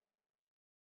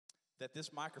that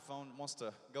this microphone wants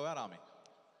to go out on me.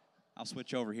 I'll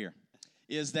switch over here.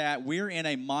 Is that we're in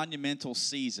a monumental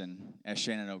season at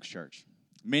Shannon Oaks Church.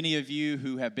 Many of you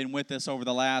who have been with us over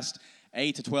the last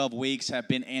 8 to 12 weeks have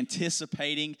been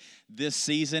anticipating this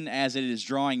season as it is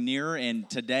drawing nearer, and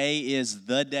today is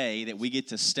the day that we get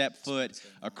to step foot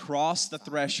across the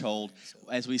threshold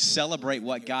as we celebrate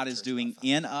what God is doing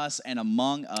in us and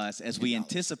among us, as we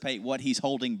anticipate what He's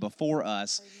holding before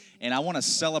us. And I want to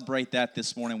celebrate that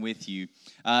this morning with you.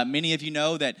 Many of you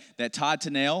know that Todd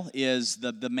Tunnell is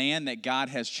the man that God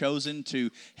has chosen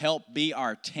to help be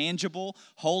our tangible,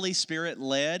 Holy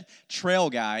Spirit-led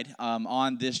trail guide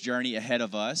on this journey ahead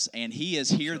of us. And he is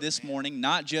here this morning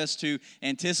not just to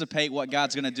anticipate what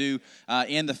God's going to do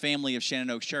in the family of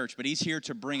Shannon Oaks Church, but he's here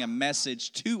to bring a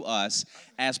message to us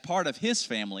as part of his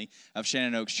family of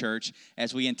Shannon Oaks Church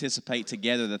as we anticipate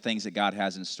together the things that God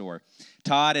has in store.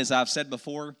 Todd, as I've said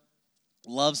before,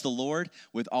 loves the Lord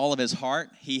with all of his heart.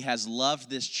 He has loved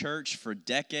this church for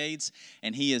decades,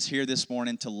 and he is here this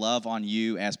morning to love on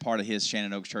you as part of his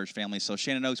Shannon Oaks Church family. So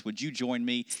Shannon Oaks, would you join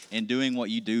me in doing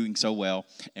what you're doing so well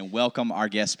and welcome our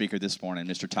guest speaker this morning,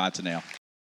 Mr. Todd Tunnell.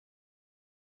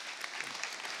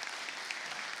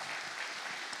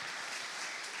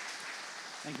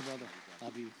 Thank you, brother.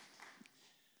 Love you.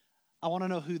 I want to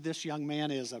know who this young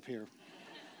man is up here.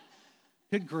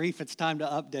 Good grief, it's time to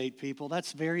update people.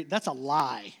 That's a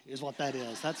lie, is what that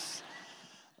is.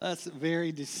 That's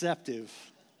very deceptive.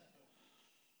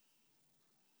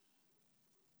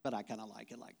 But I kind of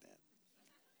like it like that.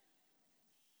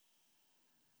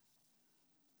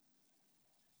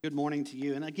 Good morning to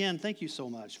you. And again, thank you so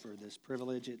much for this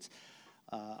privilege. It's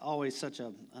always such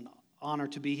an honor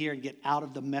to be here and get out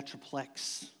of the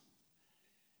Metroplex.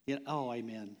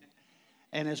 Amen.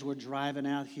 And as we're driving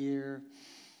out here,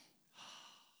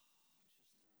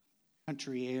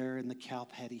 country air and the cow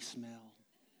patty smell.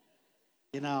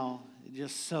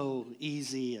 Just so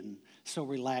easy and so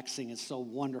relaxing and so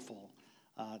wonderful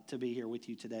to be here with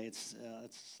you today. It's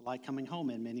like coming home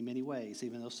in many, many ways,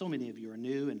 even though so many of you are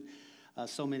new and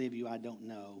so many of you I don't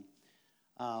know.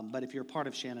 But if you're a part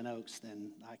of Shannon Oaks,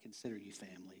 then I consider you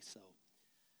family. So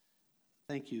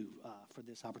thank you for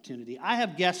this opportunity. I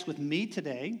have guests with me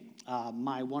today.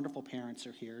 My wonderful parents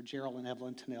are here, Gerald and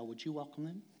Evelyn Tunnell. Would you welcome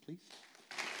them, please?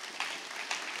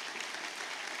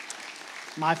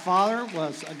 My father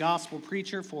was a gospel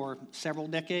preacher for several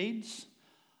decades,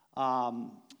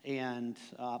 and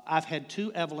I've had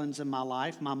two Evelyns in my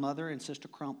life, my mother and Sister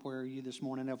Crump. Where are you this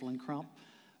morning, Evelyn Crump?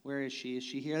 Where is she? Is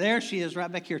she here? There she is, right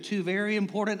back here. Two very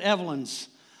important Evelyns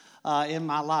in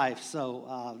my life,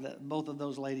 so both of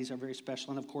those ladies are very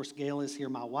special, and of course, Gail is here,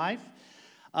 my wife.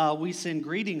 We send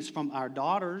greetings from our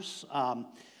daughters.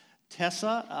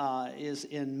 Tessa is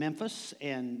in Memphis,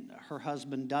 and her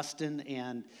husband, Dustin,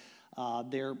 and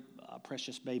their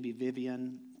precious baby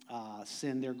Vivian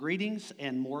send their greetings,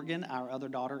 and Morgan, our other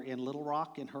daughter in Little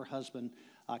Rock, and her husband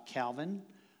Calvin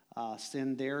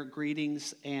send their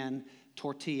greetings, and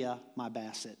Tortilla, my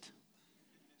Bassett,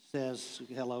 says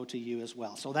hello to you as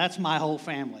well. So that's my whole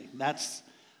family. That's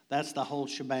the whole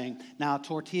shebang. Now,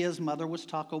 Tortilla's mother was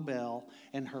Taco Bell,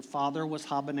 and her father was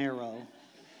Habanero.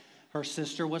 Her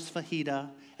sister was Fajita,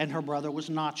 and her brother was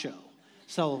Nacho.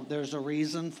 So there's a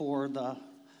reason for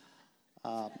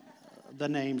the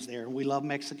names there. We love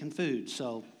Mexican food,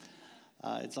 so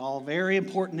it's all very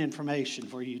important information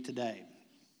for you today.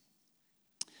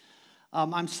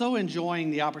 I'm so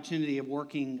enjoying the opportunity of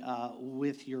working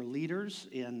with your leaders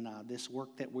in this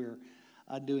work that we're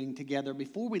doing together.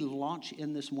 Before we launch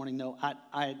in this morning, though,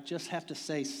 I just have to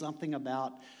say something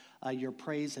about your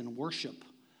praise and worship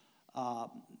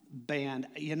band.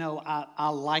 I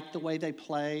like the way they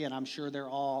play, and I'm sure they're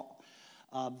all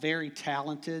very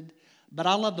talented. But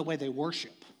I love the way they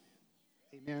worship.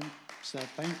 Amen. So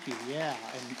thank you. Yeah,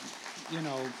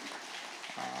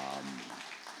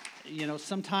 and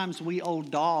sometimes we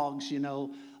old dogs,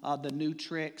 the new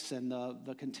tricks and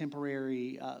the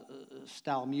contemporary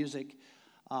style music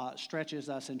stretches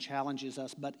us and challenges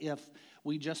us. But if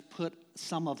we just put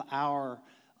some of our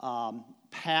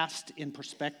past in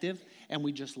perspective and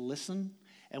we just listen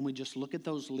and we just look at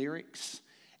those lyrics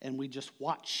and we just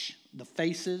watch the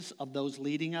faces of those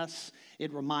leading us,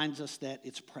 it reminds us that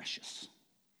it's precious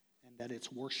and that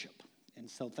it's worship. And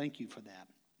so thank you for that.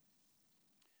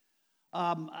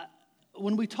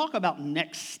 When we talk about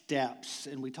next steps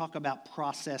and we talk about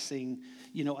processing,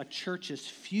 a church's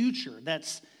future,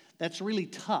 that's really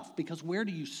tough, because where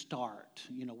do you start?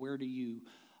 Where do you,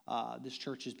 this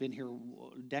church has been here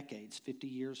decades, 50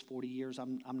 years, 40 years,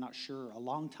 I'm not sure, a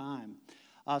long time.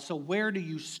 So where do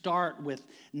you start with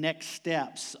next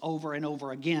steps over and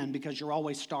over again? Because you're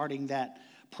always starting that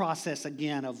process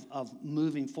again of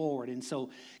moving forward. And so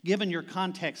given your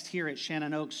context here at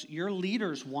Shannon Oaks, your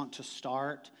leaders want to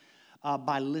start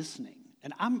by listening.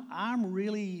 And I'm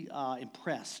really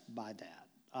impressed by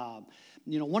that.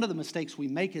 One of the mistakes we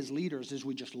make as leaders is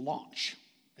we just launch.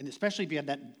 And especially if you have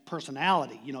that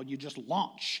personality, you just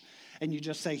launch. And you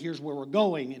just say, here's where we're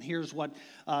going, and here's what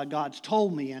God's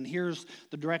told me, and here's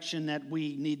the direction that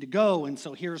we need to go, and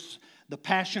so here's the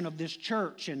passion of this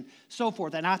church, and so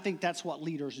forth. And I think that's what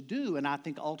leaders do, and I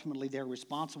think ultimately they're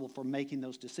responsible for making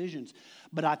those decisions.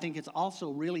 But I think it's also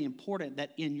really important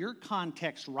that in your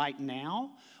context right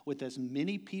now, with as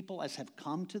many people as have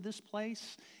come to this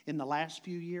place in the last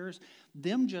few years,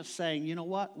 them just saying, you know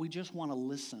what, we just want to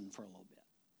listen for a little bit.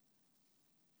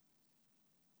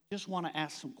 Just want to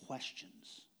ask some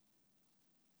questions.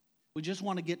 We just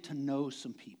want to get to know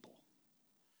some people.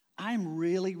 I'm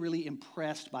really, really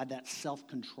impressed by that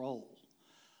self-control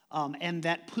and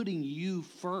that putting you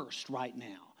first right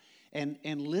now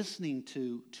and listening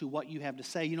to what you have to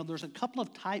say. There's a couple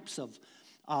of types of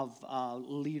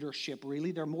leadership,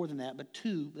 really. There are more than that, but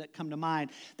two that come to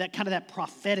mind. That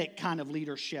prophetic kind of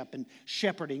leadership and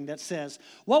shepherding that says,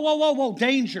 whoa, whoa, whoa, whoa,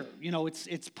 danger.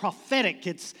 It's prophetic.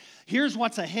 It's here's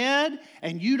what's ahead,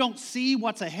 and you don't see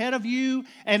what's ahead of you.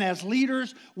 And as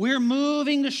leaders, we're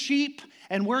moving the sheep,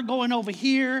 and we're going over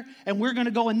here, and we're going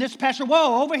to go in this pasture.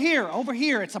 Whoa, over here, over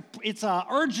here. It's a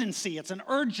urgency. It's an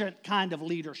urgent kind of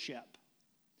leadership.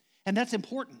 And that's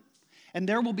important. And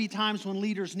there will be times when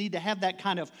leaders need to have that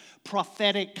kind of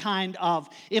prophetic kind of,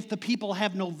 if the people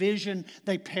have no vision,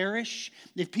 they perish.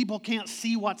 If people can't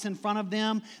see what's in front of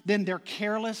them, then they're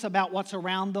careless about what's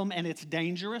around them, and it's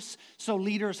dangerous. So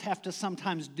leaders have to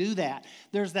sometimes do that.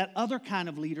 There's that other kind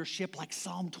of leadership, like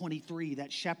Psalm 23,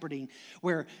 that shepherding,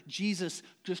 where Jesus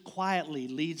just quietly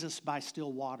leads us by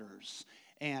still waters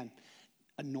and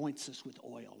anoints us with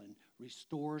oil and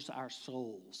restores our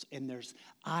souls, and there's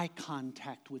eye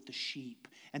contact with the sheep,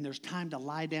 and there's time to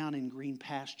lie down in green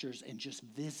pastures and just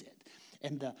visit.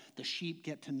 And the sheep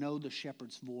get to know the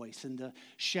shepherd's voice, and the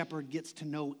shepherd gets to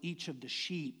know each of the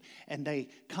sheep, and they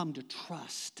come to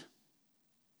trust.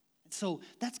 So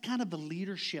that's kind of the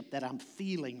leadership that I'm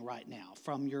feeling right now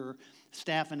from your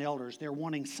staff and elders. They're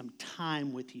wanting some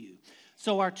time with you.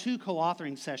 So our two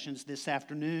co-authoring sessions this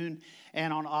afternoon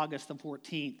and on August the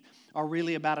 14th are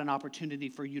really about an opportunity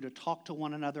for you to talk to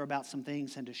one another about some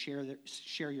things and to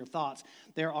share your thoughts.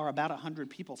 There are about 100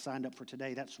 people signed up for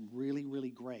today. That's really,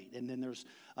 really great. And then there's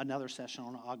another session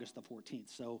on August the 14th.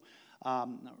 So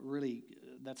really,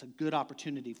 that's a good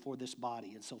opportunity for this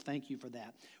body. And so thank you for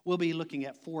that. We'll be looking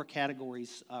at 4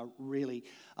 categories, really.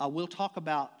 We'll talk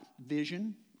about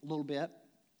vision a little bit.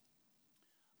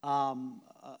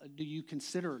 Do you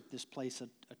consider this place a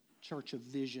church of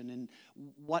vision, and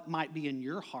what might be in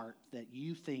your heart that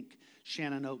you think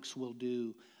Shannon Oaks will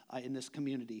do in this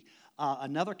community?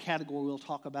 Another category we'll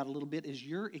talk about a little bit is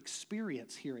your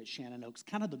experience here at Shannon Oaks,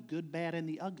 kind of the good, bad, and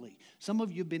the ugly. Some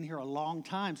of you have been here a long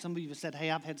time. Some of you have said,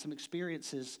 hey, I've had some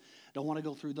experiences. Don't want to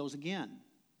go through those again.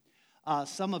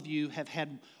 Some of you have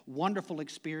had wonderful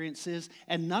experiences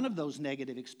and none of those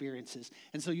negative experiences.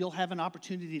 And so you'll have an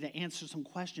opportunity to answer some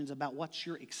questions about what's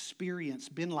your experience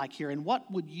been like here, and what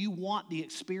would you want the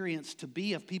experience to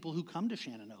be of people who come to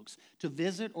Shannon Oaks to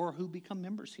visit or who become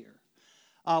members here.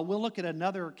 We'll look at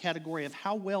another category of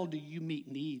how well do you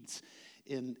meet needs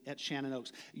at Shannon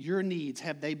Oaks. Your needs,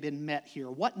 have they been met here?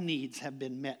 What needs have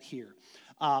been met here?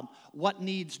 What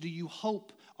needs do you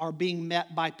hope are being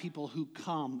met by people who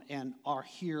come and are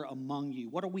here among you?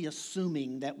 What are we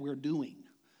assuming that we're doing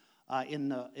in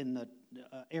the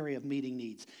area of meeting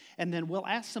needs? And then we'll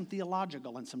ask some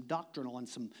theological and some doctrinal and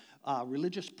some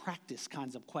religious practice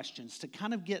kinds of questions to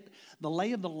kind of get the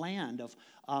lay of the land of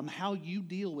how you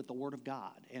deal with the Word of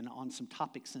God and on some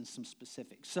topics and some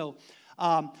specifics. So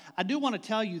I do want to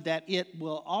tell you that it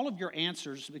will, all of your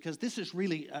answers, because this is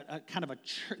really a kind of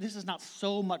this is not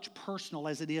so much personal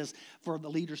as it is for the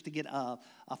leaders to get a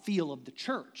feel of the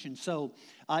church. And so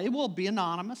it will be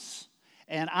anonymous,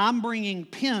 and I'm bringing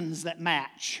pins that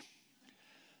match,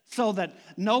 so that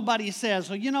nobody says,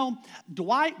 well,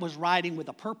 Dwight was writing with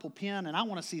a purple pen, and I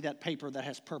want to see that paper that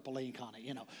has purple ink on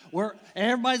it.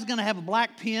 Everybody's going to have a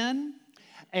black pen,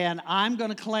 and I'm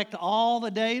going to collect all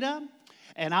the data,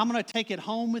 and I'm going to take it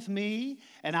home with me,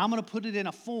 and I'm going to put it in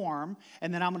a form,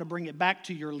 and then I'm going to bring it back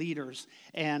to your leaders,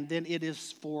 and then it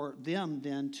is for them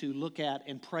then to look at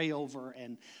and pray over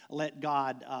and let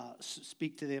God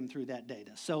speak to them through that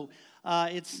data. So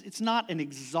it's not an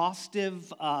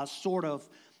exhaustive sort of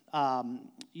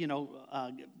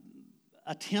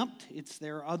attempt.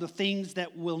 There are other things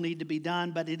that will need to be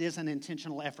done, but it is an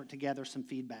intentional effort to gather some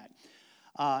feedback.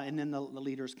 And then the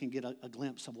leaders can get a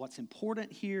glimpse of what's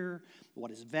important here,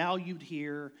 what is valued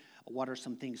here, what are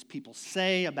some things people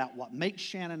say about what makes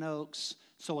Shannon Oaks.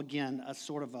 So again, a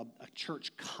sort of a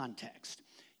church context.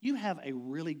 You have a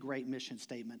really great mission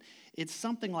statement. It's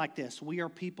something like this: we are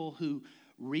people who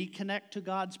reconnect to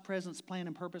God's presence, plan,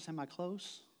 and purpose. Am I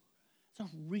close? It's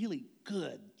a really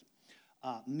good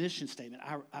mission statement.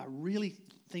 I really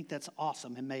think that's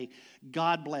awesome, and may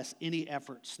God bless any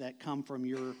efforts that come from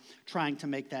your trying to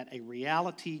make that a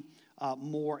reality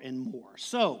more and more.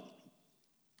 So,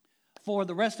 for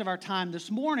the rest of our time this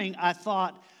morning, I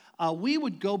thought we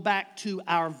would go back to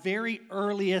our very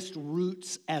earliest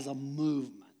roots as a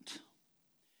movement.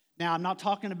 Now, I'm not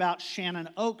talking about Shannon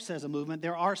Oaks as a movement.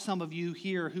 There are some of you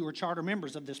here who are charter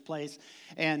members of this place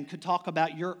and could talk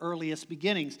about your earliest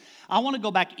beginnings. I want to go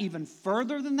back even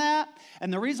further than that.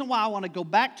 And the reason why I want to go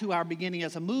back to our beginning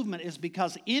as a movement is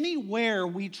because anywhere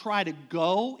we try to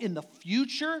go in the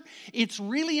future, it's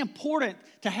really important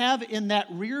to have in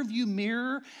that rearview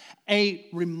mirror a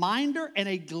reminder and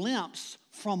a glimpse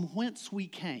from whence we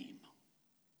came.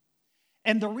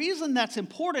 And the reason that's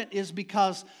important is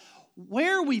because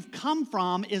where we've come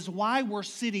from is why we're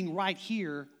sitting right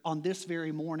here on this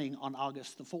very morning on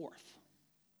August the 4th.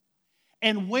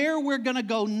 And where we're going to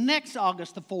go next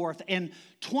August the 4th and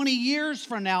 20 years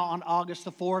from now on August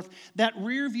the 4th, that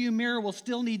rearview mirror will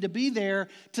still need to be there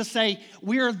to say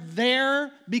we're there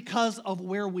because of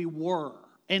where we were.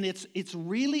 And it's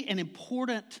really an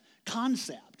important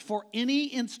concept for any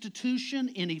institution,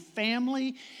 any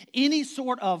family, any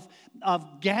sort of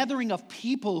gathering of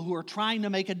people who are trying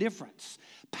to make a difference.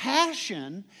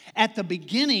 Passion at the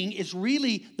beginning is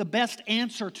really the best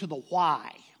answer to the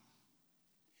why.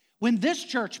 When this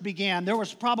church began, there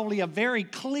was probably a very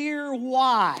clear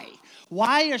why.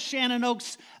 Why is Shannon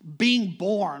Oaks being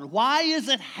born? Why is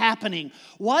it happening?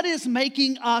 What is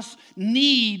making us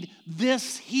need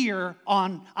this here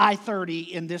on I-30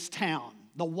 in this town?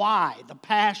 The why, the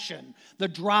passion, the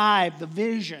drive, the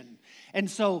vision.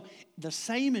 And so the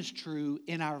same is true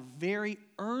in our very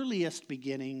earliest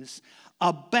beginnings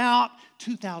about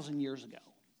 2,000 years ago.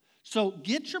 So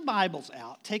get your Bibles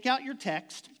out, take out your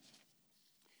text,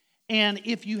 and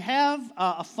if you have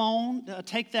a phone,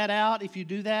 take that out. If you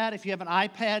do that, if you have an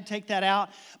iPad, take that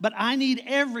out. But I need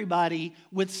everybody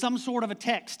with some sort of a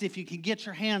text if you can get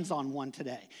your hands on one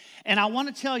today. And I want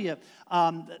to tell you,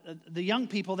 the young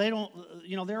people,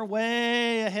 they're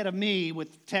way ahead of me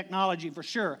with technology for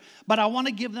sure. But I want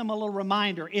to give them a little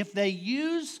reminder. If they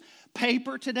use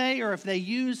paper today or if they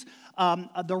use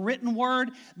the written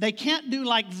word, they can't do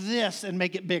like this and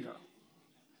make it bigger.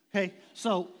 Okay?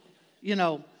 So,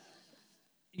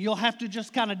 you'll have to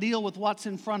just kind of deal with what's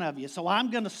in front of you. So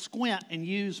I'm going to squint and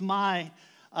use my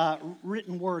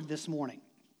written word this morning.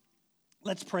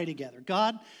 Let's pray together.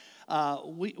 God,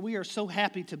 we are so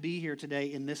happy to be here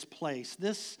today in this place.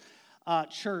 This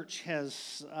church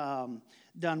has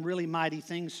done really mighty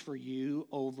things for you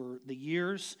over the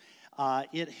years.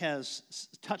 It has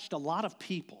touched a lot of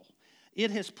people.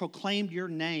 It has proclaimed your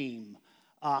name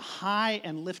high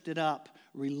and lifted up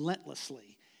relentlessly.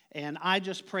 And I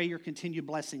just pray your continued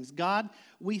blessings. God,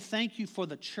 we thank you for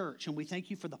the church, and we thank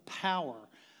you for the power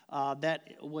that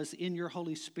was in your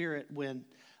Holy Spirit when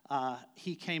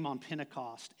he came on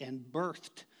Pentecost and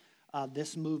birthed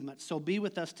this movement. So be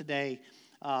with us today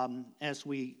as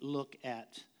we look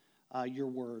at your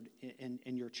word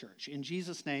in your church. In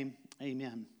Jesus' name,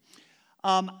 amen.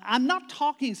 I'm not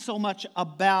talking so much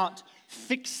about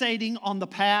fixating on the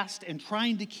past and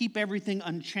trying to keep everything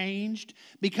unchanged,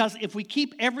 because if we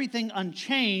keep everything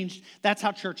unchanged, that's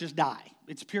how churches die.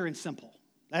 It's pure and simple.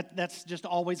 That's just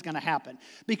always going to happen.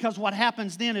 Because what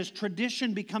happens then is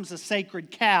tradition becomes a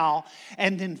sacred cow,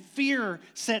 and then fear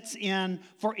sets in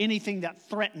for anything that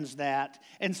threatens that,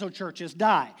 and so churches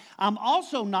die. I'm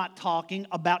also not talking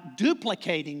about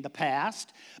duplicating the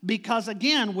past, because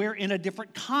again, we're in a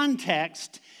different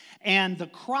context, and the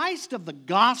Christ of the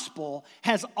gospel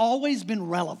has always been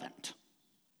relevant.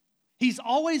 He's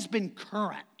always been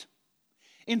current.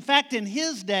 In fact, in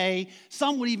his day,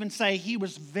 some would even say he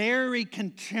was very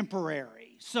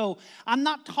contemporary. So I'm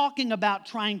not talking about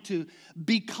trying to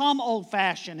become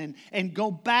old-fashioned and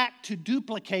go back to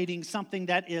duplicating something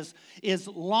that is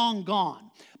long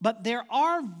gone. But there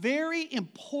are very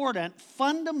important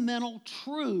fundamental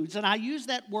truths, and I use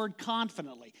that word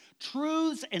confidently,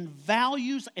 truths and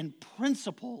values and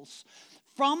principles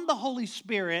from the Holy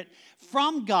Spirit,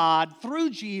 from God,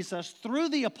 through Jesus, through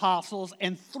the apostles,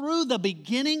 and through the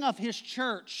beginning of his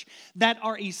church that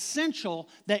are essential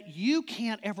that you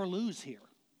can't ever lose here.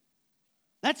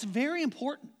 That's very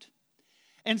important.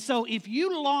 And so if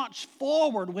you launch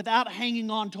forward without hanging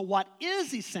on to what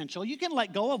is essential, you can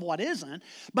let go of what isn't,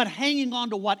 but hanging on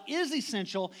to what is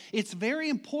essential, it's very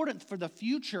important for the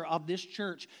future of this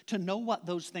church to know what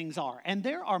those things are. And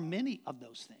there are many of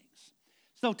those things.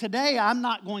 So today I'm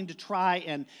not going to try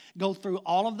and go through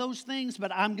all of those things,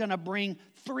 but I'm going to bring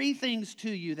 3 things to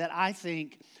you that I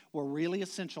think were really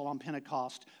essential on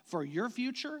Pentecost for your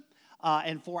future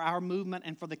and for our movement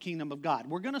and for the kingdom of God.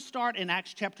 We're going to start in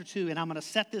Acts chapter 2, and I'm going to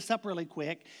set this up really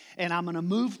quick, and I'm going to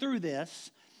move through this,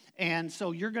 and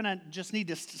so you're going to just need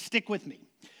to stick with me.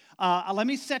 Let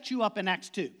me set you up in Acts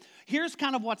 2. Here's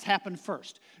kind of what's happened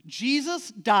first. Jesus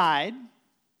died,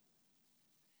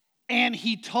 and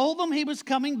he told them he was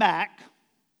coming back,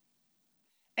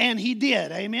 and he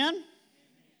did, amen?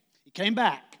 He came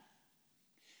back.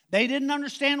 They didn't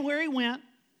understand where he went.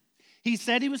 He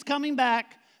said he was coming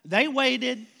back. They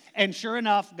waited, and sure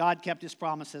enough, God kept his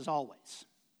promises always.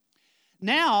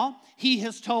 Now, he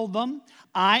has told them,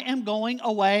 I am going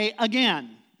away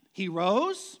again. He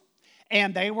rose,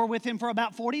 and they were with him for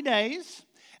about 40 days,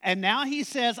 and now he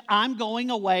says, I'm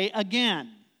going away again.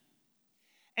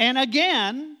 And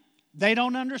again, they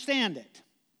don't understand it.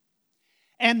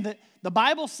 And the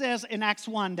Bible says in Acts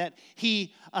 1 that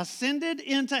he ascended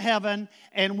into heaven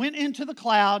and went into the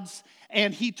clouds,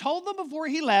 and he told them before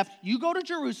he left, you go to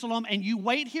Jerusalem and you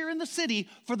wait here in the city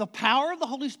for the power of the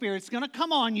Holy Spirit. It's going to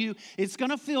come on you. It's going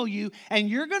to fill you, and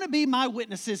you're going to be my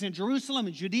witnesses in Jerusalem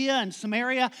and Judea and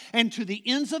Samaria and to the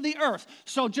ends of the earth.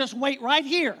 So just wait right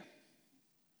here.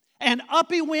 And up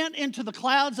he went into the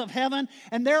clouds of heaven,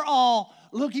 and they're all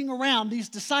looking around, these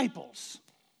disciples.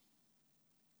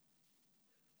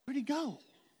 Where'd he go?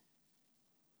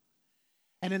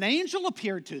 And an angel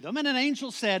appeared to them, and an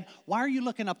angel said, why are you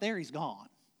looking up there? He's gone.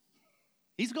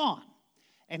 He's gone.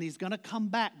 And he's going to come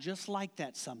back just like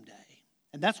that someday.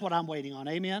 And that's what I'm waiting on,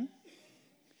 amen?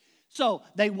 So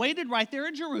they waited right there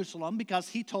in Jerusalem because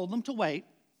he told them to wait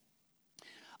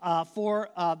for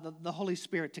the Holy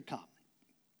Spirit to come.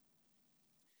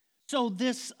 So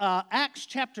this Acts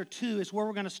chapter 2 is where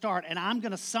we're going to start, and I'm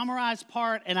going to summarize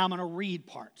part, and I'm going to read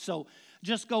part. So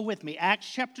just go with me. Acts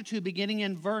chapter 2, beginning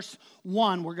in verse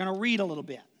 1, we're going to read a little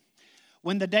bit.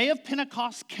 When the day of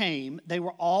Pentecost came, they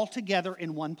were all together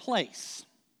in one place.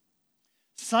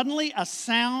 Suddenly a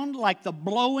sound like the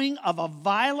blowing of a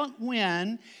violent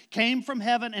wind came from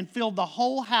heaven and filled the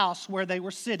whole house where they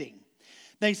were sitting.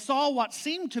 They saw what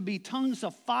seemed to be tongues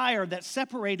of fire that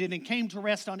separated and came to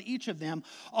rest on each of them.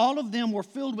 All of them were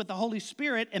filled with the Holy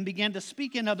Spirit and began to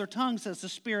speak in other tongues as the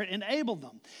Spirit enabled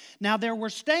them. Now there were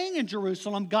staying in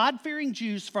Jerusalem God-fearing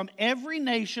Jews from every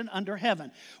nation under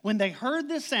heaven. When they heard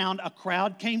this sound, a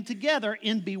crowd came together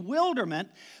in bewilderment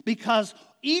because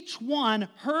each one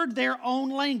heard their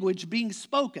own language being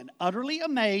spoken. Utterly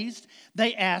amazed,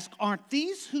 they asked, aren't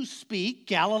these who speak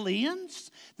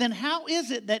Galileans? Then how is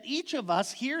it that each of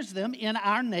us hears them in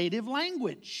our native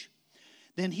language?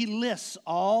 Then he lists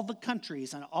all the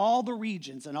countries and all the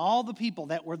regions and all the people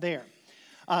that were there.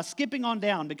 Skipping on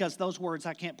down because those words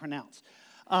I can't pronounce.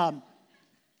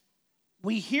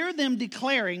 We hear them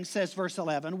declaring, says verse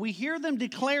 11, we hear them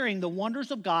declaring the wonders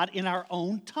of God in our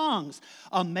own tongues.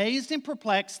 Amazed and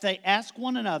perplexed, they ask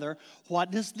one another,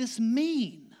 what does this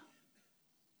mean?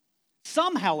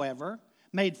 Some, however,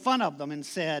 made fun of them and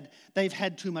said, they've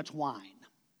had too much wine.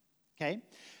 Okay?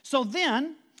 So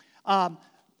then,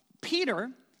 Peter,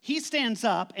 he stands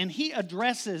up and he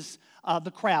addresses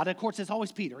the crowd. Of course, it's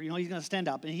always Peter. You know, he's going to stand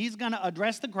up and he's going to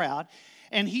address the crowd.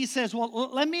 And he says, well,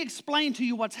 let me explain to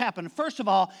you what's happened. First of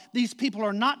all, these people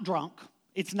are not drunk.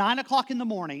 It's 9 o'clock in the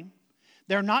morning.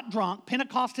 They're not drunk.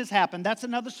 Pentecost has happened. That's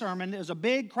another sermon. There's a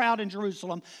big crowd in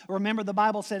Jerusalem. Remember, the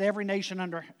Bible said every nation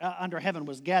under heaven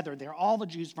was gathered there. All the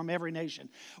Jews from every nation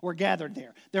were gathered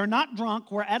there. They're not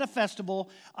drunk. We're at a festival.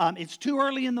 It's too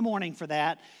early in the morning for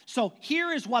that. So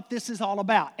here is what this is all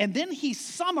about. And then he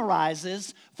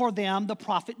summarizes for them the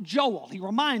prophet Joel. He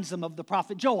reminds them of the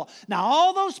prophet Joel. Now,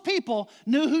 all those people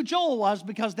knew who Joel was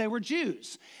because they were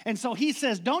Jews. And so he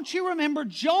says, don't you remember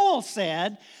Joel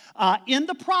said in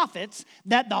the prophets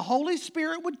that the Holy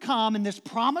Spirit would come and this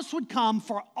promise would come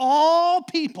for all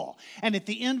people. And at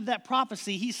the end of that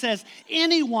prophecy, he says,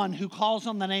 anyone who calls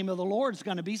on the name of the Lord is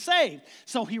going to be saved.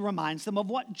 So he reminds them of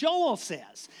what Joel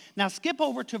says. Now skip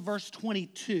over to verse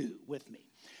 22 with me.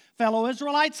 Fellow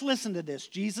Israelites, listen to this.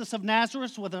 Jesus of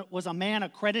Nazareth was a man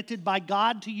accredited by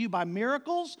God to you by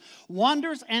miracles,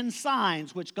 wonders, and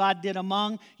signs which God did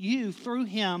among you through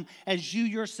him, as you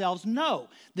yourselves know.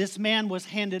 This man was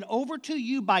handed over to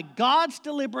you by God's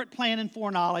deliberate plan and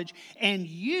foreknowledge, and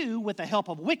you, with the help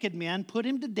of wicked men, put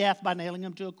him to death by nailing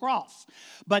him to a cross.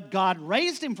 But God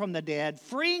raised him from the dead,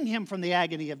 freeing him from the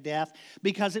agony of death,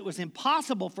 because it was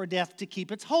impossible for death to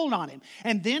keep its hold on him.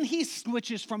 And then he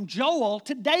switches from Joel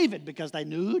to David, because they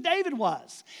knew who David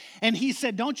was. And he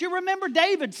said, don't you remember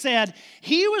David said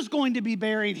he was going to be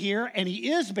buried here, and he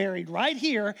is buried right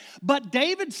here, but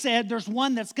David said there's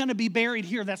one that's going to be buried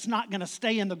here that's not going to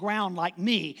stay in the ground like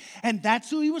me. And that's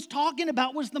who he was talking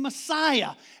about, was the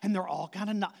Messiah. And they're all kind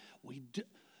of not,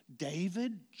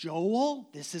 David, Joel,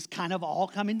 this is kind of all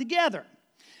coming together.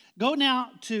 Go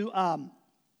now to,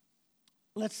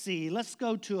 let's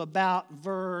go to about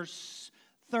verse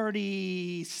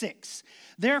 36.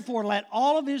 Therefore, let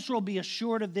all of Israel be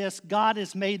assured of this: God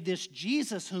has made this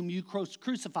Jesus, whom you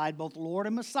crucified, both Lord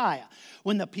and Messiah.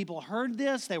 When the people heard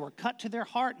this, they were cut to their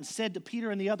heart and said to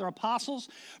Peter and the other apostles,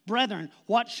 Brethren,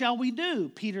 what shall we do?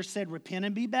 Peter said, Repent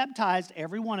and be baptized,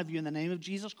 every one of you, in the name of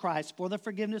Jesus Christ, for the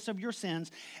forgiveness of your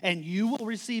sins, and you will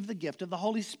receive the gift of the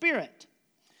Holy Spirit.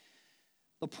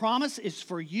 The promise is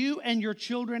for you and your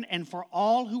children and for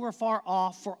all who are far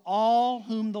off, for all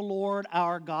whom the Lord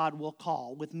our God will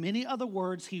call. With many other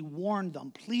words, he warned them,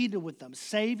 pleaded with them,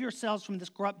 save yourselves from this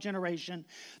corrupt generation.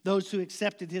 Those who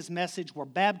accepted his message were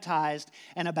baptized,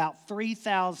 and about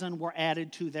 3,000 were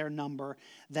added to their number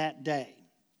that day.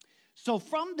 So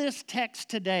from this text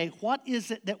today, what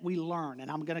is it that we learn? And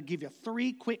I'm going to give you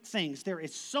 3 quick things. There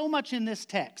is so much in this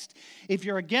text. If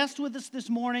you're a guest with us this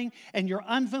morning and you're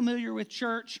unfamiliar with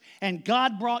church and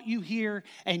God brought you here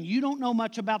and you don't know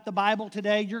much about the Bible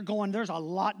today, you're going, there's a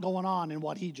lot going on in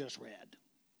what he just read.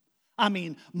 I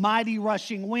mean, mighty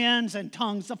rushing winds and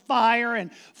tongues of fire and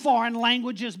foreign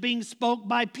languages being spoke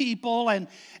by people and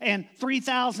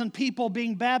 3,000 people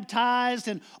being baptized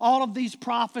and all of these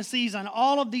prophecies and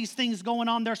all of these things going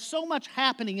on. There's so much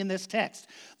happening in this text.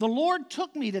 The Lord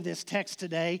took me to this text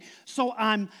today, so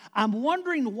I'm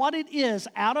wondering what it is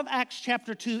out of Acts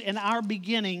chapter 2 in our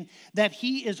beginning that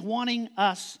he is wanting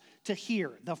us to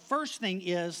hear. The first thing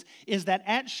is that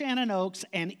at Shannon Oaks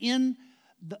and in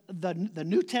the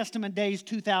New Testament days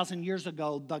 2,000 years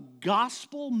ago, the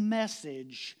gospel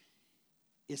message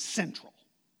is central.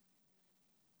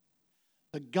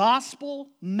 The gospel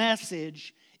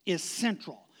message is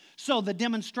central. So the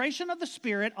demonstration of the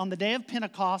Spirit on the day of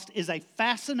Pentecost is a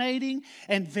fascinating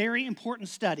and very important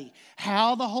study.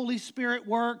 How the Holy Spirit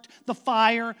worked, the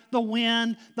fire, the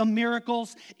wind, the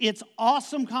miracles. It's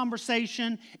awesome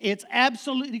conversation. It's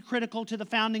absolutely critical to the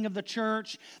founding of the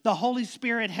church. The Holy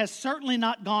Spirit has certainly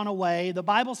not gone away. The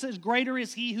Bible says, greater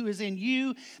is he who is in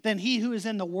you than he who is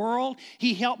in the world.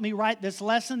 He helped me write this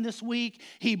lesson this week.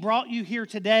 He brought you here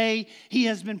today. He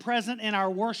has been present in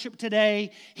our worship today.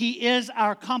 He is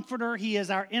our comforter. He is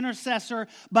our intercessor.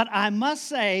 But I must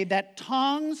say that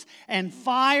tongues and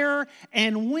fire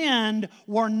and wind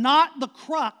were not the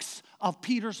crux of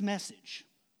Peter's message.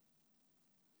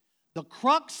 The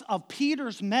crux of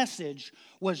Peter's message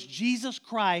was Jesus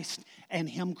Christ and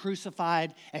him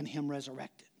crucified and him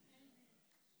resurrected.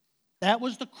 That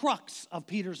was the crux of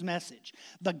Peter's message.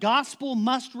 The gospel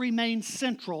must remain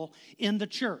central in the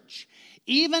church.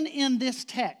 Even in this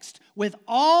text, with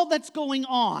all that's going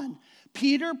on,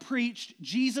 Peter preached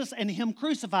Jesus and him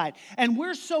crucified. And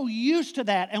we're so used to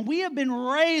that, and we have been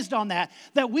raised on that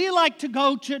we like to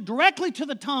go directly to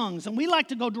the tongues, and we like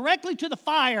to go directly to the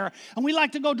fire, and we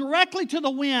like to go directly to the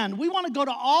wind. We want to go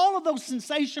to all of those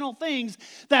sensational things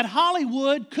that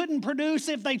Hollywood couldn't produce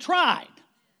if they tried.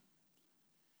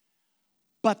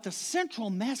 But the central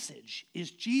message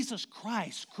is Jesus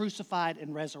Christ crucified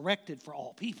and resurrected for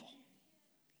all people.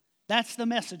 That's the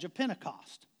message of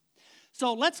Pentecost.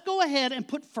 So let's go ahead and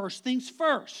put first things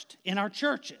first in our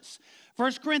churches.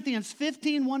 1 Corinthians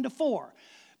 15, 1-4.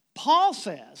 Paul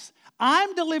says,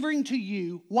 I'm delivering to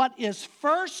you what is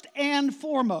first and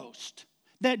foremost,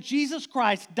 that Jesus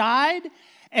Christ died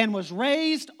and was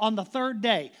raised on the 3rd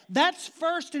day. That's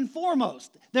first and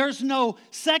foremost. There's no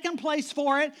second place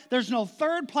for it. There's no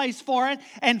third place for it.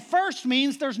 And first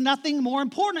means there's nothing more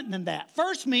important than that.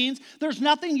 First means there's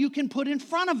nothing you can put in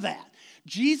front of that.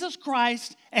 Jesus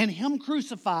Christ and him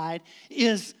crucified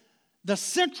is the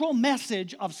central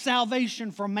message of salvation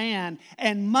for man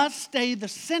and must stay the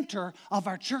center of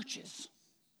our churches.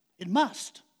 It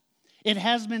must. It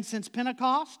has been since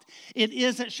Pentecost. It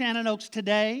is at Shannon Oaks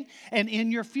today. And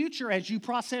in your future, as you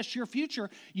process your future,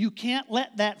 you can't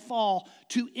let that fall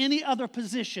to any other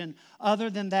position other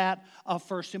than that of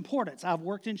first importance. I've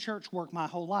worked in church work my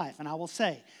whole life, and I will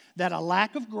say that a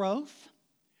lack of growth,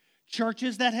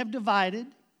 churches that have divided,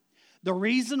 the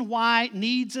reason why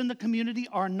needs in the community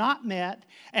are not met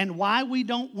and why we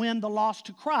don't win the lost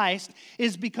to Christ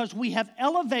is because we have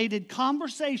elevated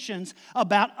conversations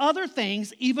about other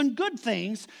things, even good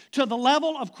things, to the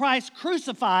level of Christ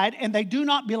crucified, and they do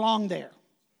not belong there.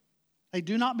 They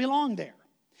do not belong there.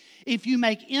 If you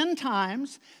make end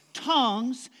times,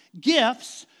 tongues,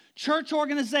 gifts, church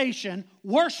organization,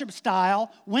 worship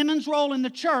style, women's role in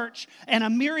the church, and a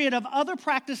myriad of other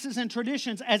practices and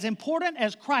traditions as important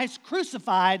as Christ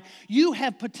crucified, you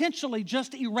have potentially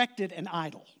just erected an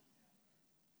idol.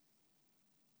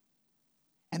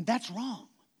 And that's wrong.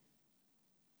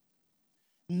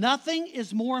 Nothing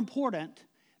is more important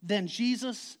than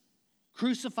Jesus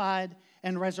crucified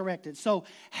and resurrected. So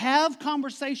have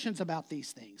conversations about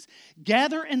these things.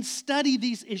 Gather and study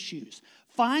these issues.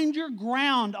 Find your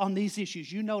ground on these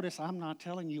issues. You notice I'm not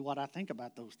telling you what I think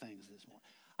about those things this morning.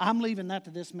 I'm leaving that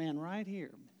to this man right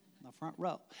here in the front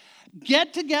row.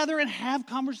 Get together and have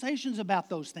conversations about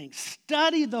those things.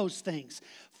 Study those things.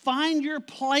 Find your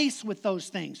place with those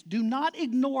things. Do not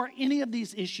ignore any of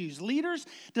these issues. Leaders,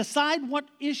 decide what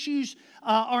issues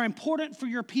are important for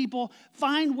your people.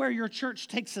 Find where your church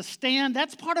takes a stand.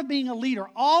 That's part of being a leader.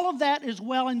 All of that is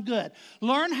well and good.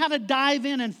 Learn how to dive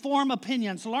in and form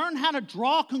opinions. Learn how to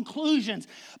draw conclusions.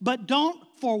 But don't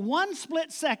for one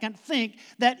split second think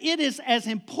that it is as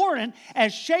important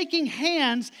as shaking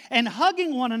hands and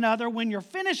hugging one another when you're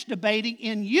finished debating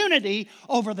in unity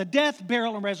over the death,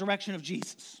 burial, and resurrection of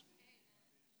Jesus. It's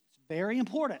very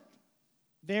important.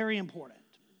 Very important.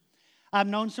 I've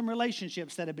known some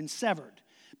relationships that have been severed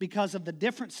because of the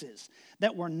differences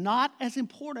that were not as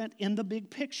important in the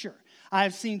big picture.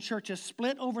 I've seen churches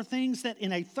split over things that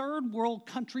in a third world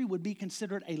country would be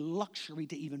considered a luxury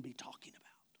to even be talking about.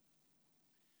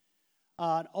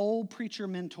 An old preacher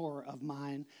mentor of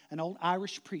mine, an old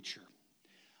Irish preacher,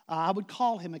 I would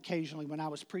call him occasionally when I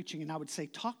was preaching, and I would say,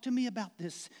 talk to me about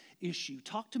this issue.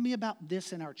 Talk to me about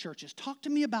this in our churches. Talk to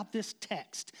me about this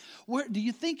text. Where do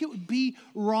you think it would be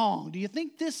wrong? Do you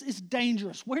think this is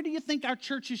dangerous? Where do you think our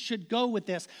churches should go with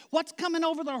this? What's coming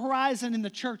over the horizon in the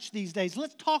church these days?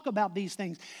 Let's talk about these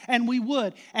things. And we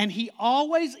would. And he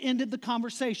always ended the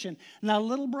conversation. Now,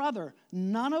 little brother,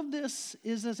 none of this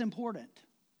is as important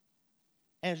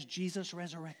as Jesus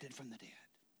resurrected from the dead.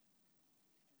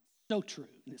 So true,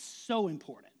 and it's so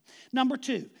important. Number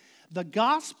 2, the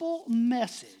gospel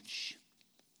message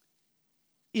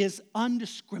is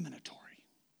undiscriminatory.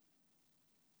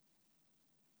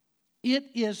 It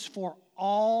is for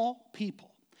all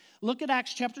people. Look at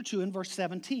Acts chapter 2 and verse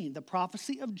 17. The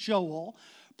prophecy of Joel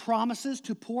promises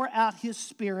to pour out his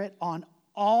spirit on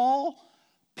all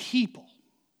people.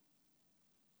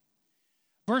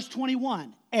 Verse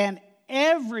 21, and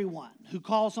everyone who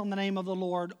calls on the name of the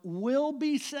Lord will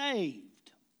be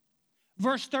saved.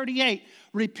 Verse 38,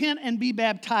 repent and be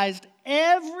baptized,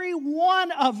 every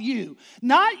one of you.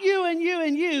 Not you and you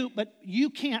and you, but you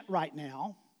can't right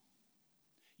now.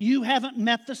 You haven't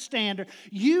met the standard.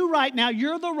 You right now,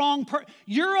 you're the wrong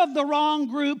you're of the wrong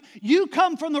group. You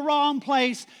come from the wrong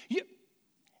place.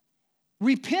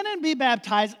 Repent and be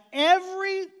baptized,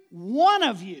 every one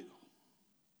of you,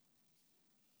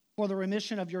 for the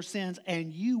remission of your sins,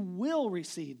 and you will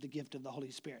receive the gift of the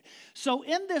Holy Spirit. So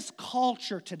in this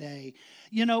culture today,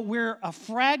 we're a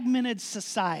fragmented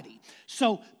society.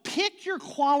 So pick your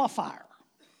qualifier.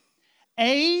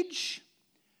 Age,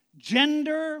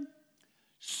 gender,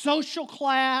 social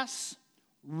class,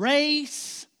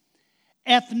 race,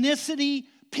 ethnicity.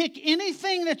 Pick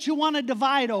anything that you want to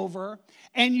divide over,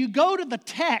 and you go to the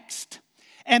text.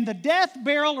 And the death,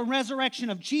 burial, and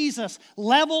resurrection of Jesus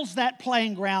levels that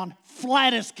playing ground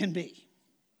flat as can be.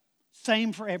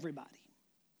 Same for everybody.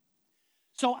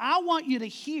 So I want you to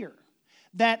hear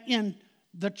that in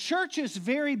the church's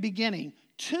very beginning,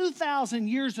 2,000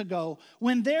 years ago,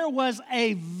 when there was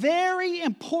a very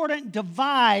important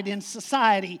divide in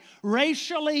society,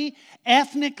 racially,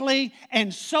 ethnically,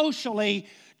 and socially,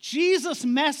 Jesus'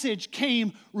 message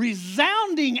came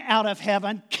resounding out of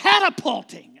heaven,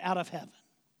 catapulting out of heaven,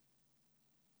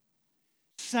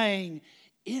 saying,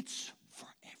 it's for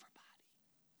everybody.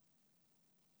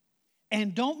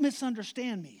 And don't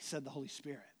misunderstand me, said the Holy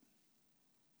Spirit.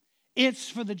 It's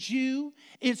for the Jew,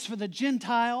 it's for the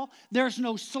Gentile. There's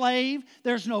no slave,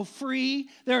 there's no free,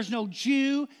 there's no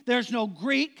Jew, there's no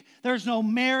Greek, there's no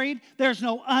married, there's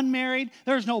no unmarried,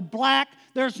 there's no black,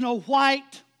 there's no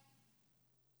white.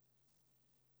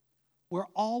 We're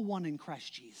all one in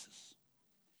Christ Jesus.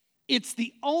 It's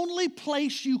the only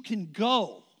place you can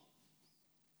go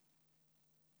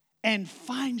and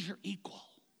find your equal.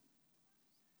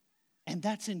 And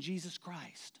that's in Jesus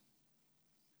Christ,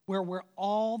 where we're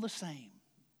all the same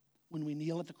when we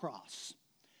kneel at the cross.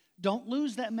 Don't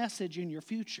lose that message in your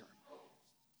future.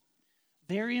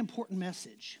 Very important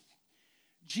message.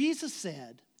 Jesus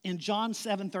said in John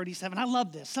 7:37, I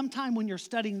love this. Sometime when you're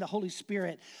studying the Holy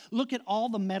Spirit, look at all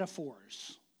the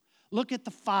metaphors. Look at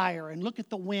the fire and look at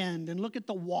the wind and look at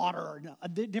the water,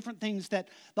 and different things that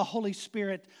the Holy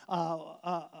Spirit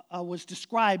was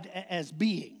described as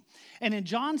being. And in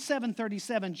John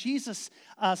 7:37, Jesus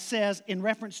says in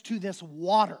reference to this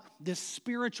water, this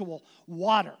spiritual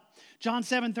water, John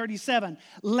 7:37,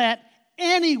 let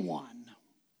anyone,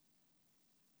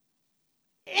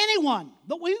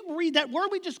 but we read that word,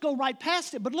 we just go right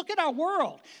past it. But look at our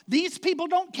world. These people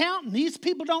don't count, and these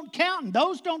people don't count, and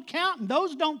those don't count, and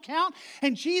those don't count.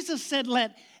 And Jesus said,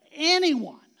 let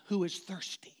anyone who is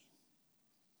thirsty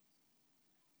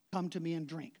come to me and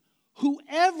drink.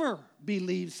 Whoever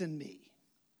believes in me,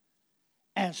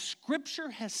 as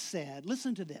Scripture has said,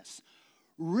 listen to this,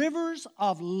 rivers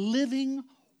of living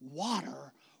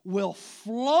water will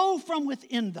flow from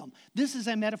within them. This is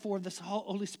a metaphor of the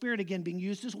Holy Spirit again being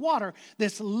used as water.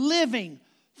 This living,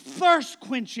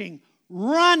 thirst-quenching,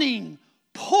 running,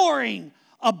 pouring,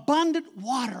 abundant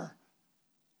water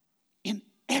in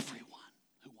everyone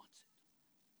who wants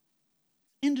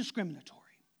it. Indiscriminatory.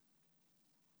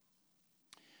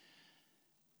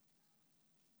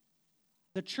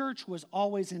 The church was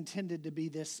always intended to be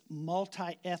this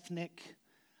multi-ethnic,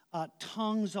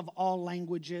 tongues of all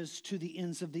languages to the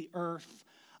ends of the earth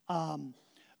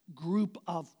group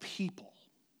of people.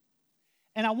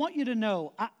 And I want you to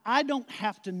know, I don't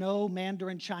have to know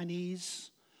Mandarin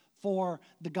Chinese for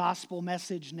the gospel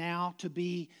message now to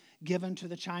be given to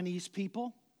the Chinese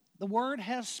people. The word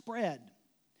has spread,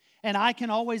 and I can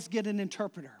always get an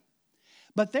interpreter.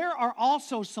 But there are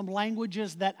also some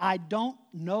languages that I don't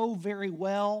know very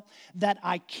well that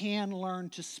I can learn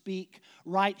to speak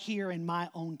right here in my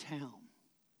own town.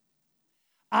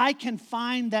 I can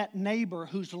find that neighbor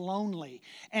who's lonely.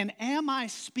 And am I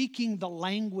speaking the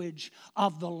language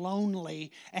of the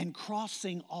lonely and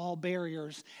crossing all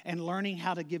barriers and learning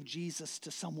how to give Jesus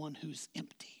to someone who's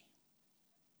empty?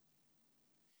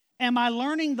 Am I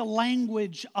learning the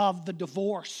language of the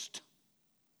divorced,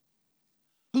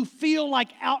 who feel like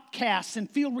outcasts and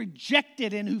feel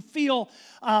rejected and who feel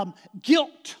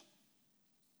guilt?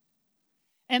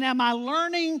 And am I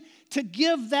learning to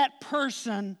give that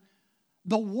person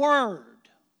the word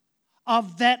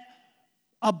of that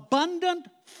abundant,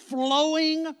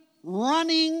 flowing,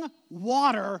 running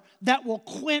water that will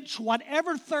quench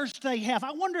whatever thirst they have?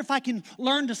 I wonder if I can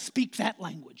learn to speak that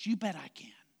language. You bet I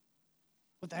can,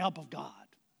 with the help of God.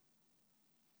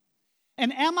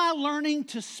 And am I learning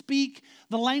to speak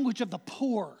the language of the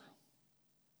poor,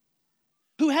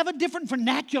 who have a different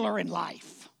vernacular in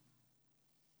life?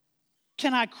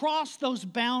 Can I cross those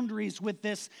boundaries with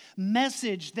this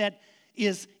message that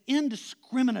is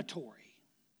indiscriminatory?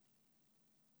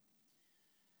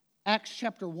 Acts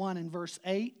chapter 1 and verse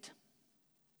 8.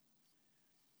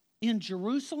 In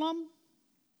Jerusalem,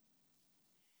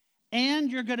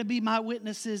 and you're going to be my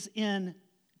witnesses in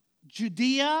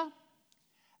Judea,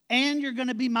 and you're going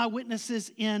to be my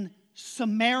witnesses in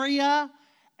Samaria,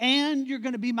 and you're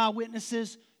going to be my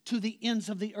witnesses to the ends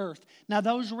of the earth. Now,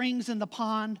 those rings in the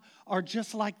pond are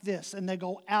just like this, and they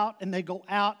go out, and they go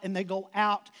out, and they go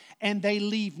out, and they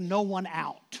leave no one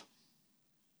out.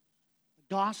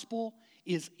 The gospel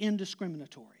is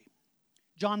indiscriminatory.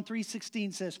 John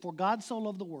 3:16 says, for God so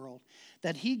loved the world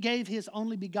that he gave his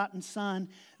only begotten Son,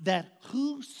 that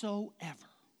whosoever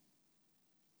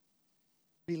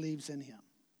believes in him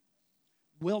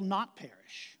will not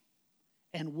perish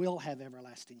and will have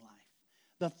everlasting life.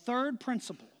 The third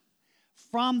principle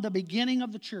from the beginning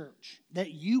of the church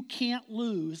that you can't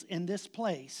lose in this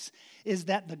place is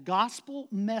that the gospel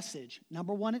message,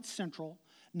 number one, it's central.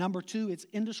 Number two, it's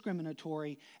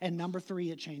indiscriminatory. And number three,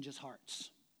 it changes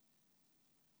hearts.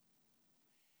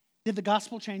 Did the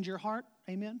gospel change your heart?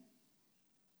 Amen.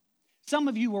 Some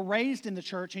of you were raised in the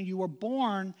church and you were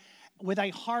born with a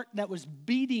heart that was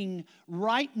beating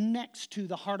right next to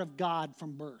the heart of God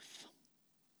from birth.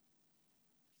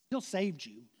 Still saved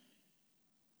you.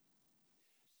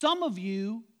 Some of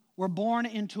you were born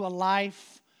into a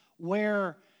life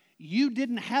where you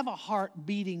didn't have a heart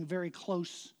beating very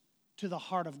close to the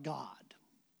heart of God.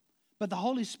 But the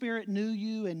Holy Spirit knew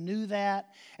you and knew that,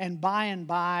 and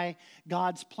by,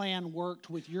 God's plan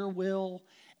worked with your will,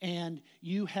 and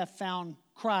you have found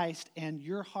Christ, and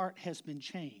your heart has been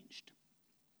changed.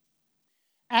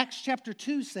 Acts chapter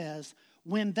 2 says,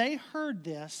 when they heard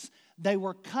this, they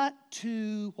were cut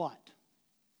to what?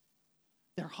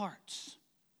 Their hearts.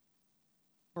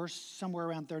 Verse somewhere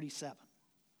around 37.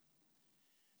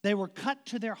 They were cut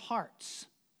to their hearts.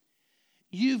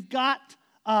 You've got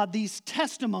these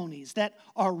testimonies that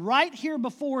are right here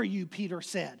before you, Peter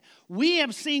said. We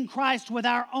have seen Christ with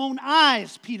our own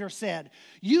eyes, Peter said.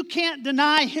 You can't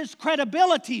deny his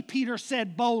credibility, Peter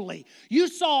said boldly. You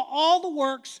saw all the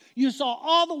works, you saw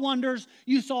all the wonders,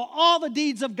 you saw all the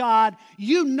deeds of God.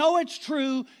 You know it's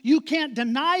true. You can't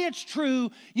deny it's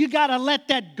true. You got to let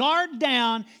that guard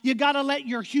down. You got to let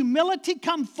your humility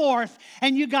come forth,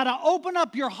 and you got to open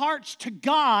up your hearts to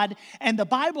God. And the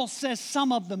Bible says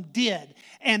some of them did.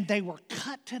 And they were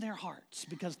cut to their hearts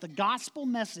because the gospel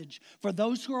message, for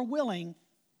those who are willing,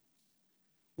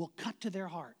 will cut to their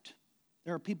heart.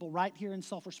 There are people right here in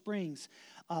Sulphur Springs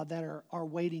that are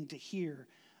waiting to hear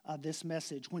this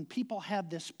message. When people have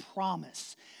this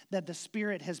promise that the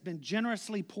Spirit has been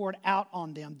generously poured out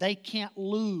on them, they can't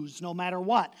lose no matter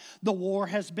what. The war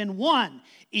has been won.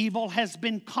 Evil has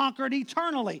been conquered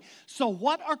eternally. So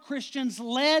what are Christians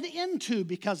led into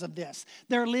because of this?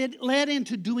 They're led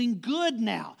into doing good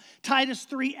now. Titus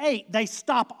 3:8, they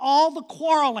stop all the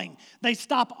quarreling. They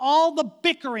stop all the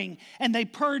bickering, and they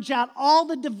purge out all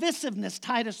the divisiveness,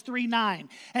 Titus 3:9.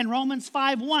 And Romans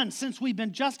 5:1, since we've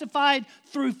been justified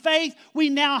through faith, we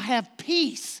now have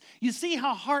peace. You see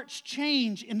how hearts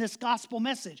change in this gospel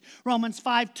message. Romans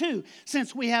 5:2,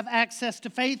 since we have access to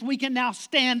faith, we can now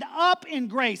stand up in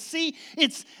grace. See,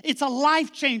 it's a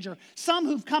life changer. Some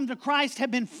who've come to Christ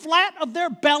have been flat of their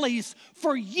bellies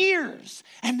for years,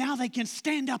 and now they can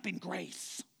stand up in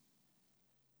grace.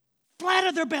 Flat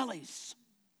of their bellies.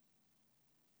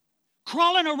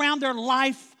 Crawling around their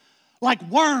life like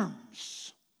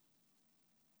worms.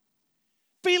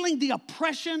 Feeling the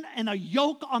oppression and a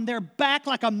yoke on their back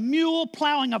like a mule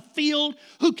plowing a field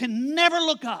who can never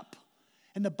look up.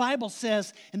 And the Bible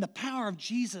says, in the power of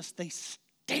Jesus, they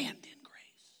stand in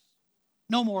grace.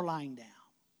 No more lying down.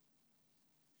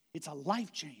 It's a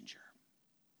life changer.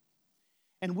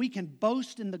 And we can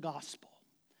boast in the gospel.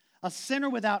 A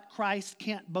sinner without Christ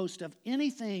can't boast of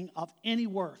anything of any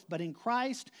worth. But in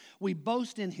Christ, we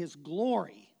boast in his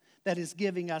glory that is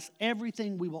giving us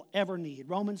everything we will ever need.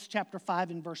 Romans chapter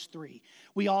 5 and verse 3.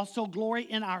 We also glory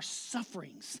in our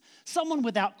sufferings. Someone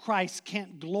without Christ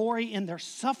can't glory in their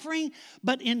suffering,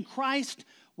 but in Christ,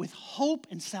 with hope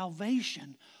and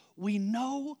salvation, we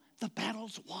know the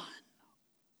battle's won.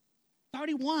 It's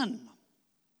already won.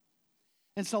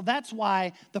 And so that's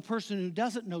why the person who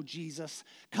doesn't know Jesus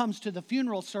comes to the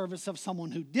funeral service of someone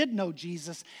who did know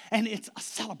Jesus, and it's a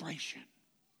celebration.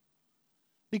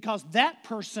 Because that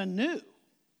person knew.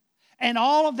 And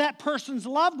all of that person's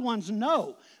loved ones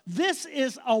know. This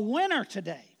is a winner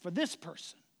today for this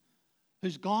person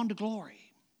who's gone to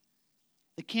glory.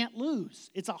 They can't lose.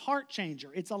 It's a heart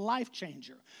changer. It's a life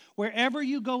changer. Wherever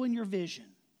you go in your vision,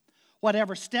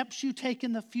 whatever steps you take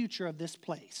in the future of this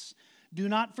place, do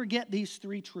not forget these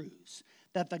three truths.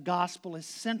 That the gospel is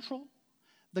central,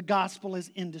 the gospel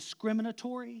is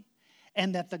indiscriminatory,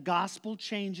 and that the gospel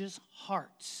changes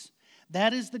hearts.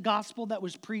 That is the gospel that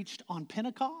was preached on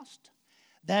Pentecost.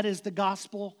 That is the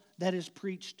gospel that is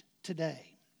preached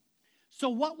today. So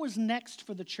what was next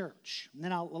for the church? And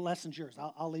then the lesson's yours.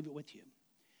 I'll leave it with you.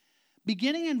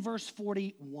 Beginning in verse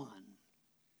 41,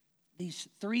 these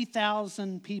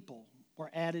 3,000 people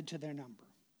were added to their number.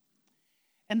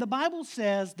 And the Bible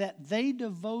says that they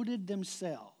devoted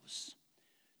themselves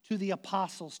to the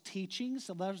apostles' teachings.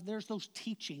 So there's those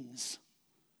teachings.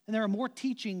 And there are more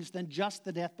teachings than just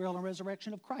the death, burial, and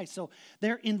resurrection of Christ. So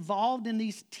they're involved in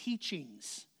these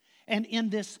teachings and in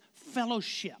this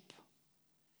fellowship.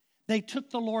 They took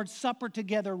the Lord's Supper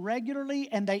together regularly,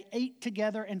 and they ate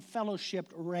together and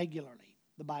fellowshiped regularly,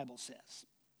 the Bible says.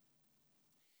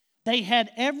 They had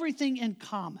everything in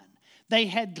common. They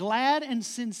had glad and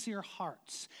sincere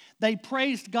hearts. They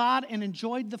praised God and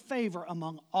enjoyed the favor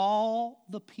among all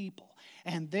the people.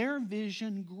 And their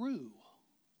vision grew.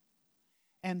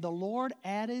 And the Lord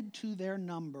added to their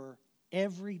number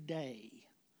every day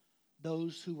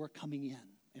those who were coming in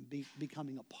and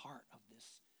becoming a part of this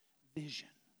vision.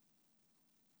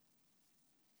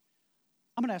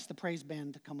 I'm going to ask the praise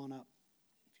band to come on up,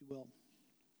 if you will.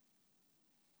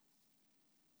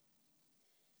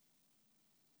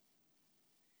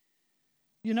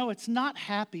 You know, it's not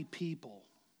happy people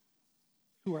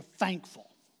who are thankful.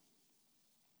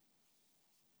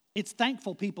 It's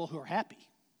thankful people who are happy.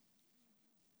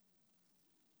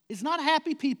 It's not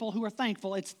happy people who are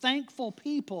thankful. It's thankful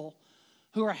people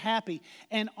who are happy.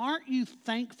 And aren't you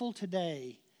thankful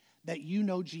today that you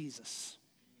know Jesus?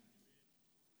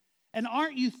 And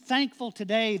aren't you thankful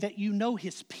today that you know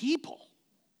His people?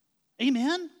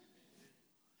 Amen?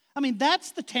 I mean,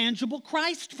 that's the tangible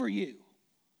Christ for you.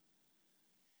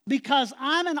 Because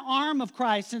I'm an arm of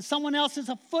Christ, and someone else is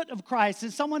a foot of Christ,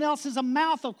 and someone else is a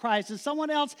mouth of Christ, and someone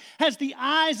else has the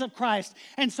eyes of Christ.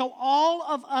 And so all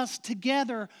of us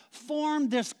together form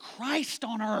this Christ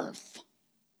on earth,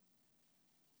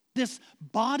 this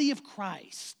body of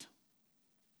Christ.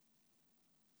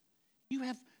 You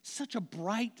have such a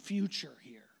bright future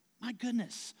here. My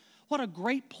goodness, what a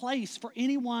great place for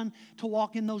anyone to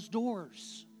walk in those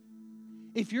doors.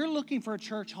 If you're looking for a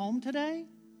church home today,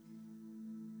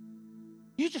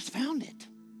 you just found it.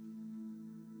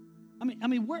 I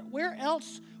mean, where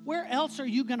else are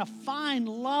you going to find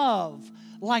love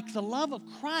like the love of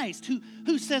Christ,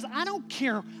 who says, I don't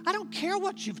care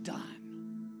what you've done.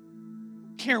 I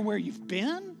don't care where you've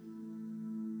been.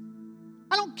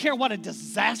 I don't care what a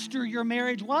disaster your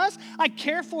marriage was. I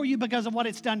care for you because of what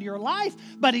it's done to your life.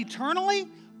 But eternally,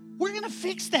 we're going to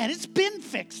fix that. It's been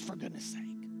fixed, for goodness sake.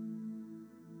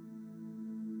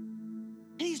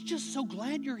 And He's just so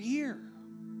glad you're here.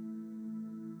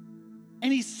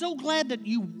 And He's so glad that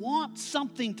you want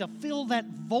something to fill that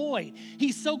void.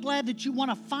 He's so glad that you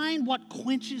want to find what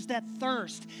quenches that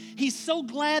thirst. He's so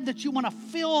glad that you want to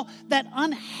fill that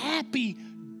unhappy,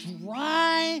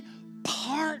 dry,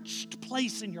 parched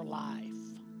place in your life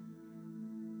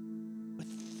with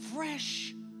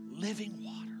fresh, living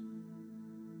water.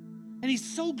 And He's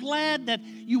so glad that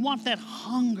you want that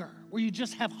hunger, where you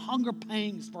just have hunger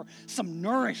pangs for some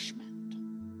nourishment.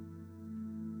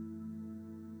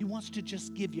 He wants to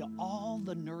just give you all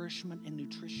the nourishment and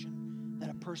nutrition that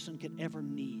a person could ever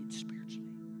need spiritually.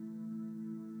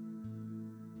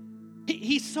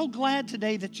 He's so glad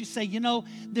today that you say,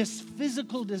 this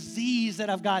physical disease that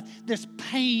I've got, this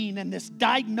pain and this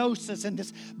diagnosis and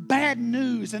this bad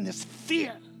news and this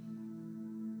fear.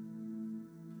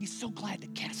 He's so glad to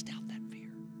cast out that fear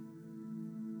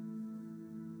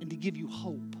and to give you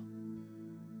hope.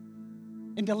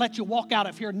 And to let you walk out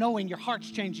of here knowing your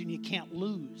heart's changing, you can't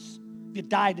lose. If you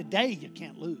die today, you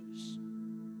can't lose.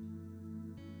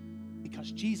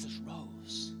 Because Jesus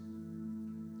rose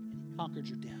and He conquered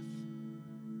your death.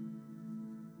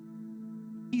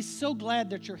 He's so glad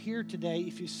that you're here today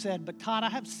if you said, but Todd, I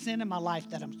have sin in my life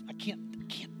that I can't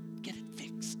get it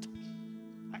fixed.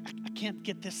 I can't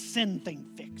get this sin thing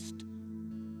fixed.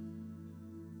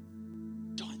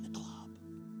 Join the club.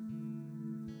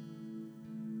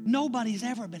 Nobody's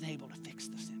ever been able to fix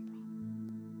the sin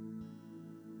problem.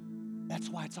 That's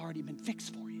why it's already been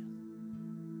fixed for you.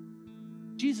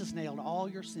 Jesus nailed all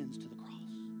your sins to the cross.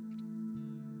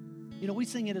 We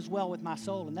sing it as well with my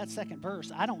soul. In that second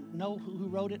verse, I don't know who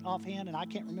wrote it offhand, and I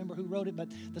can't remember who wrote it, but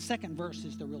the second verse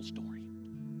is the real story.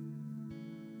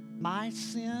 My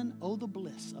sin, oh, the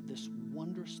bliss of this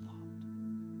wondrous thought.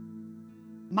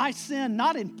 My sin,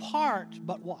 not in part,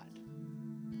 but what?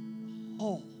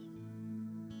 Whole,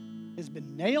 has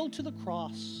been nailed to the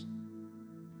cross.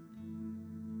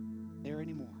 There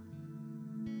anymore.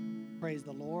 Praise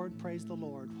the Lord, praise the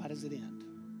Lord. How does it end?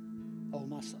 Oh,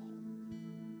 my soul.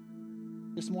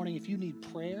 This morning, if you need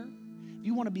prayer, if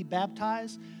you want to be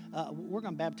baptized, we're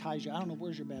going to baptize you. I don't know,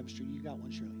 where's your baptistry? You got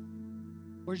one, Shirley.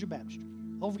 Where's your baptistry?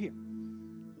 Over here.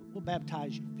 We'll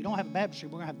baptize you. If you don't have a baptistry,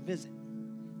 we're going to have a visit.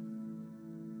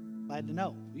 Glad to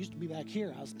know. We used to be back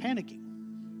here. I was panicking.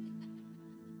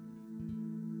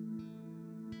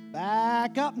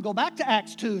 Back up and go back to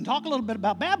Acts 2 and talk a little bit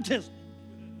about baptism.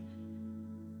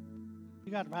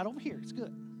 You got it right over here. It's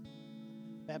good.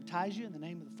 Baptize you in the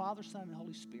name of the Father, Son, and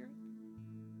Holy Spirit.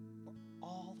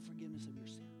 All the forgiveness of your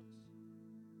sins.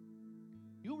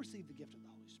 You'll receive the gift of the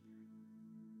Holy Spirit.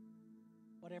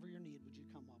 Whatever your need, would you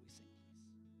come while we sing?